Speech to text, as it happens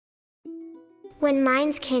When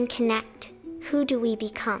minds can connect, who do we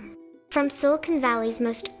become? From Silicon Valley's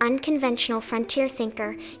most unconventional frontier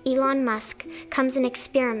thinker, Elon Musk, comes an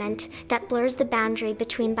experiment that blurs the boundary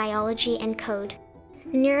between biology and code.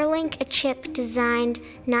 Neuralink, a chip designed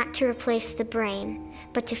not to replace the brain,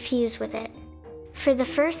 but to fuse with it. For the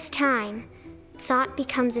first time, thought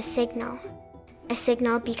becomes a signal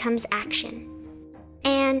becomes action.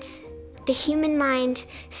 And the human mind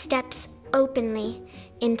steps openly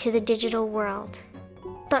into the digital world.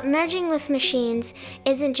 But merging with machines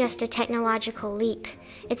isn't just a technological leap,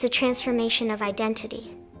 it's a transformation of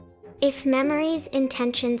identity. If memories,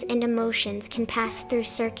 intentions, and emotions can pass through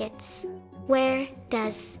circuits, where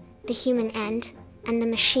does the human end and the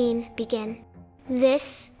machine begin?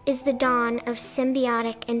 This is the dawn of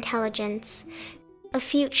symbiotic intelligence, a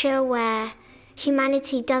future where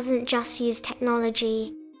humanity doesn't just use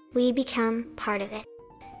technology, we become part of it.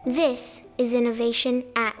 This is Innovation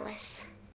Atlas.